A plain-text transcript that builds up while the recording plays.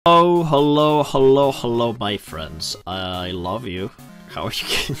Oh, hello, my friends. I love you. How are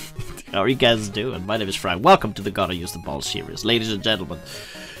you? How are you guys doing? My name is Frank. Welcome to the Gotta Use the Ball series, ladies and gentlemen.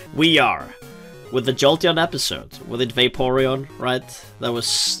 We are with the Jolteon episode. With it Vaporeon, right? That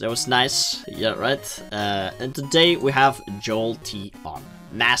was nice. Yeah, right. And today we have Jolteon.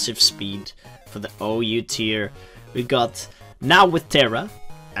 Massive speed for the OU tier. We got now with Tera.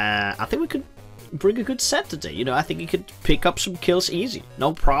 I think we could bring a good set today. You know, I think you could pick up some kills easy,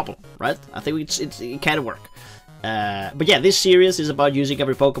 no problem, right? I think it can work. But yeah, this series is about using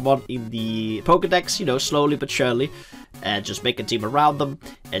every Pokemon in the Pokedex, you know, slowly but surely, and just make a team around them,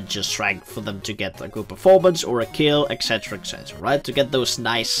 and just trying for them to get a good performance or a kill, etc, etc, right? To get those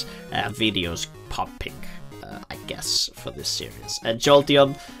nice videos popping, I guess, for this series. And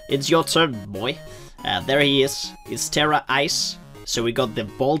Jolteon, it's your turn, boy. There he is. It's Tera Ice. So we got the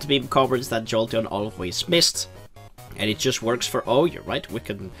Bolt Beam coverage that Jolteon always missed. And it just works for OU, right? We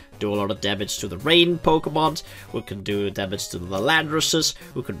can do a lot of damage to the Rain Pokemon. We can do damage to the Landorses.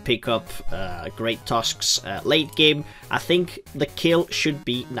 We can pick up Great Tusks late game. I think the kill should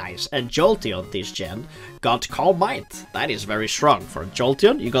be nice. And Jolteon this gen got Calm Mind. That is very strong. For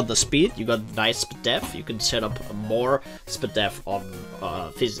Jolteon, you got the speed, you got nice Spadef. You can set up more Spadef on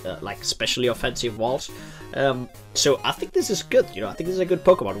like especially offensive walls. So I think this is good, you know, I think this is a good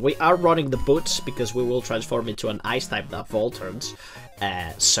Pokemon. We are running the boots because we will transform into an ice type that Volturns.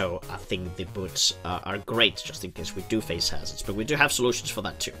 So I think the boots are great just in case we do face hazards, but we do have solutions for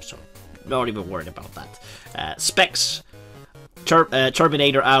that too, so not even worried about that. Specs.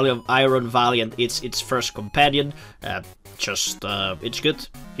 Terminator Iron Valiant, it's its first companion. It's good,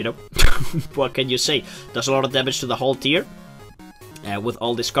 you know. What can you say? Does a lot of damage to the whole tier. With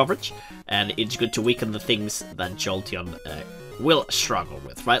all this coverage, and it's good to weaken the things that Jolteon will struggle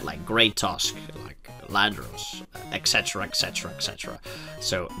with, right? Like Great Tusk, like Landorus, etc, etc, etc.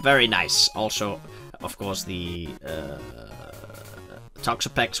 So, very nice. Also, of course, the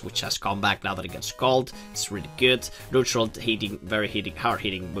Toxapex, which has come back now that it gets gold. It's really good. Neutral hitting, hard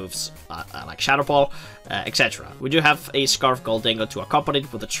hitting moves like Shadow Ball, etc. We do have a Scarf Goldengo to accompany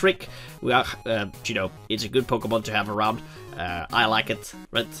it with a trick. We are, you know, it's a good Pokemon to have around. I like it,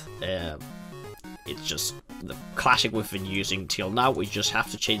 right? It's just the classic we've been using till now. We just have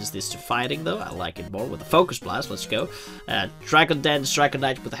to change this to fighting, though. I like it more with the Focus Blast. Let's go. Dragon Dance,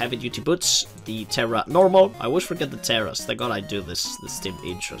 Dragonite with the heavy duty boots. The Tera normal. I always forget the Teras. Thank God I do this team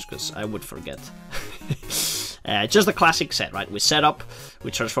intros because I would forget. Just the classic set, right? We set up,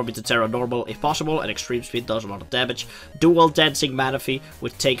 we transform into Tera normal if possible, and extreme speed does a lot of damage. Dual Dancing Manaphy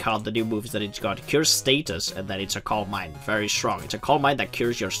would take out the new moves that it's got. Cures status, and then it's a Calm Mind. Very strong. It's a Calm Mind that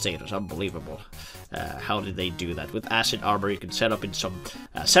cures your status. Unbelievable. How did they do that? With Acid Armor, you can set up in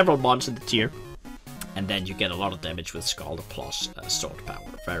several mons in the tier. And then you get a lot of damage with Scald plus Sword Power.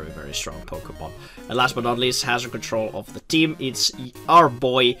 Very, very strong Pokemon. And last but not least, hazard control of the team. It's our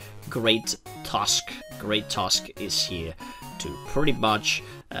boy, Great Tusk. Great Tusk is here to pretty much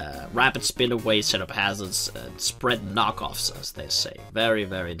rapid spin away, set up hazards, and spread knockoffs, as they say. Very,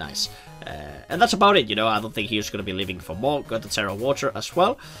 very nice. And that's about it, you know. I don't think he's going to be living for more. Got the Tera Water as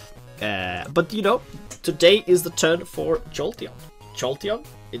well. But, you know, today is the turn for Jolteon. Jolteon,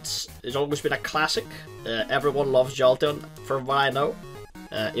 it's always been a classic. Everyone loves Jolteon, from what I know.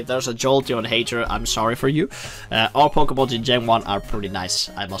 If there's a Jolteon hater, I'm sorry for you. All Pokemon in Gen 1 are pretty nice,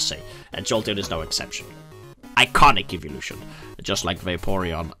 I must say. And Jolteon is no exception. Iconic evolution, just like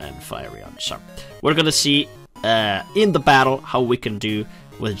Vaporeon and Flareon. So, we're gonna see in the battle how we can do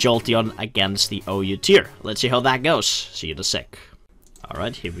with Jolteon against the OU tier. Let's see how that goes. See you in a sec.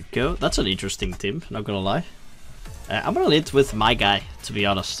 Alright, here we go. That's an interesting team, not gonna lie. I'm gonna lead with my guy, to be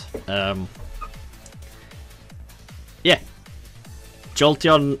honest. Yeah.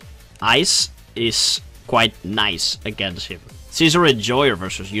 Jolteon Ice is quite nice against him. Caesar Enjoyer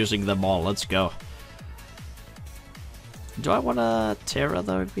versus using them all. Let's go. Do I want to Tera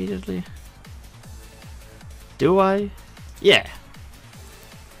though immediately? Do I? Yeah.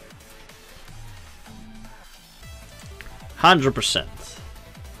 100%.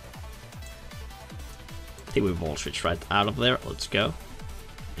 I think we've all switched right out of there. Let's go.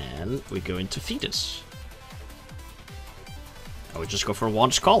 And we go into Fetus. I would just go for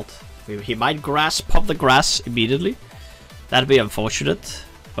one Scald. He might pop the grass immediately. That'd be unfortunate,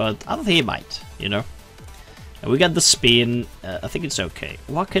 but I don't think he might, you know. And we got the spin. I think it's okay.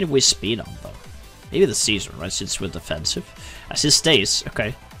 What can we spin on, though? Maybe the Caesar, right, since we're defensive. As it stays,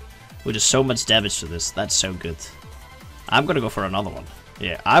 okay. We do so much damage to this. That's so good. I'm gonna go for another one.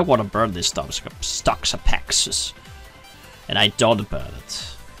 Yeah, I want to burn this Toxapex. And I don't burn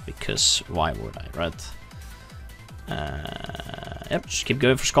it. Because why would I, right? Yep, just keep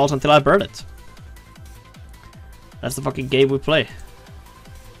going for skulls until I burn it. That's the fucking game we play.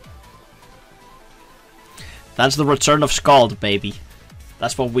 That's the return of Scald, baby.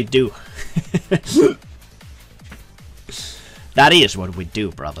 That's what we do. That is what we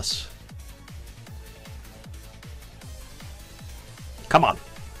do, brothers. Come on.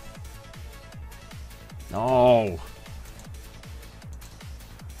 No.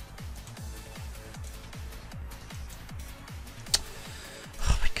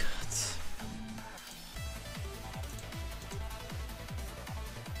 Oh my god.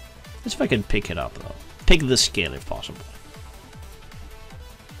 Let's see if I can pick it up though. Pick the skill if possible.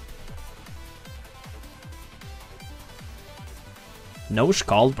 No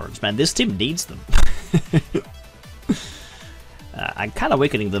Scald burns, man. This team needs them. I'm kind of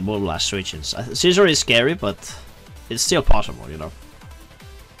weakening the Moonblast switches. Scissor is scary, but it's still possible, you know.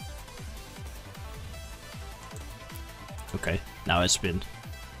 Okay, now it's been.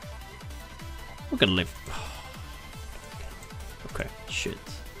 We're gonna live. Okay, shit.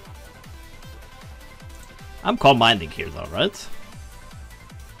 I'm calm minding here, though, right?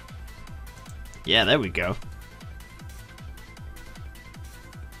 Yeah, there we go.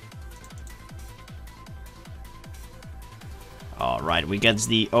 Alright, we get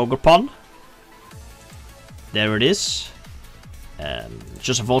the Ogre There it is.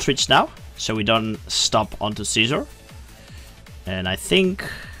 Just a Volt Switch now, so we don't stop onto Caesar. And I think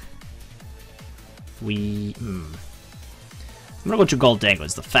we... I'm gonna go to Goldango,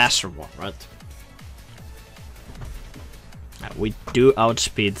 it's the faster one, right? We do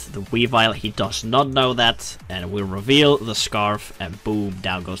outspeed the Weavile, he does not know that, and we reveal the Scarf, and boom,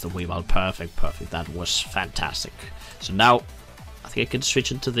 down goes the Weavile. Perfect, perfect, that was fantastic. So now, I think I can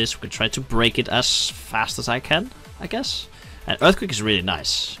switch into this, we can try to break it as fast as I can, I guess. And Earthquake is really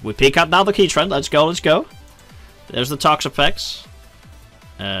nice. We pick up now the key trend, let's go, let's go. There's the Toxapex.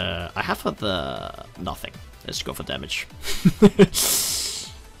 I have the... nothing. Let's go for damage.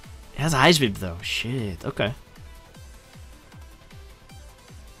 It has Ice Beam though, shit, okay.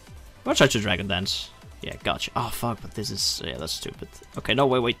 I'll try to Dragon Dance. Yeah, gotcha. Oh, fuck, but this is... yeah, that's stupid. Okay, no,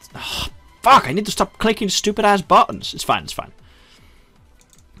 wait. Oh, fuck, I need to stop clicking stupid-ass buttons. It's fine, it's fine.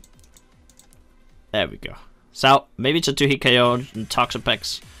 There we go. So, maybe it's a 2-hit KO and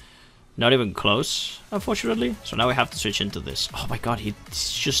Toxapex. Not even close, unfortunately. So now we have to switch into this. Oh my god, he's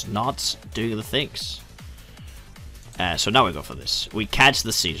just not doing the things. So now we go for this. We catch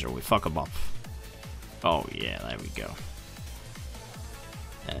the Caesar, we fuck him up. Oh yeah, there we go.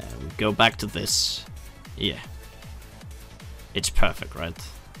 We go back to this. Yeah. It's perfect, right?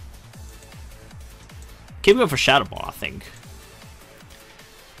 Keep going for Shadow Ball, I think.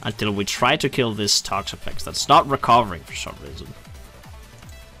 Until we try to kill this Toxapex that's not recovering for some reason.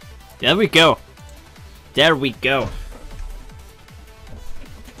 There we go. There we go.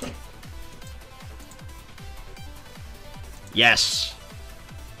 Yes.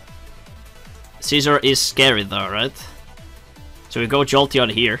 Caesar is scary though, right? So we go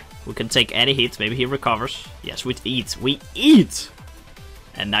Jolteon here. We can take any hit. Maybe he recovers. Yes, we eat. We eat!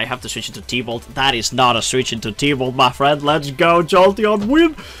 And now you have to switch into T-Bolt. That is not a switch into T-Bolt, my friend. Let's go, Jolteon,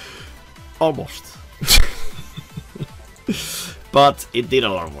 win! Almost. But it did a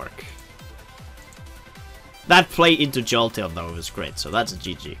lot of work. That play into Jolteon, though, was great. So that's a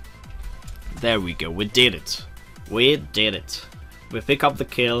GG. There we go. We did it. We did it. We pick up the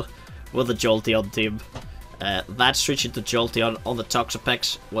kill with the Jolteon team. That switch into Jolteon on the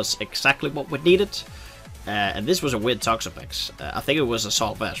Toxapex was exactly what we needed. And this was a weird Toxapex. I think it was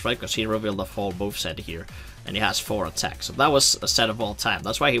Assault Vest, right? Because he revealed the full moveset here. And he has 4 attacks. So that was a set of all time.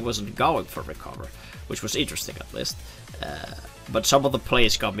 That's why he wasn't going for Recover. Which was interesting, at least. But some of the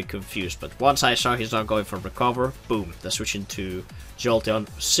plays got me confused. But once I saw he's not going for Recover, boom. The switch into Jolteon.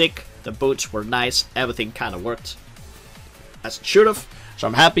 Sick. The boots were nice. Everything kind of worked as it should have. So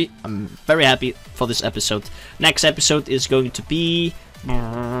I'm happy. I'm very happy for this episode. Next episode is going to be...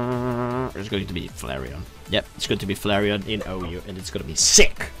 it's going to be Flareon. Yep, it's going to be Flareon in OU. And it's going to be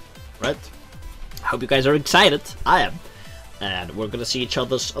sick. Right? I hope you guys are excited. I am. And we're going to see each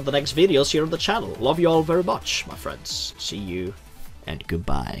other on the next videos here on the channel. Love you all very much, my friends. See you. And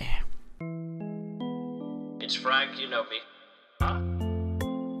goodbye. It's Frank, you know me. Huh?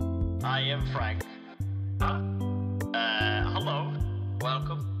 I am Frank. Huh? Hello.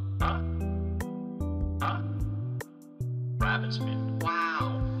 Welcome. Huh? Huh? Rabbit spin.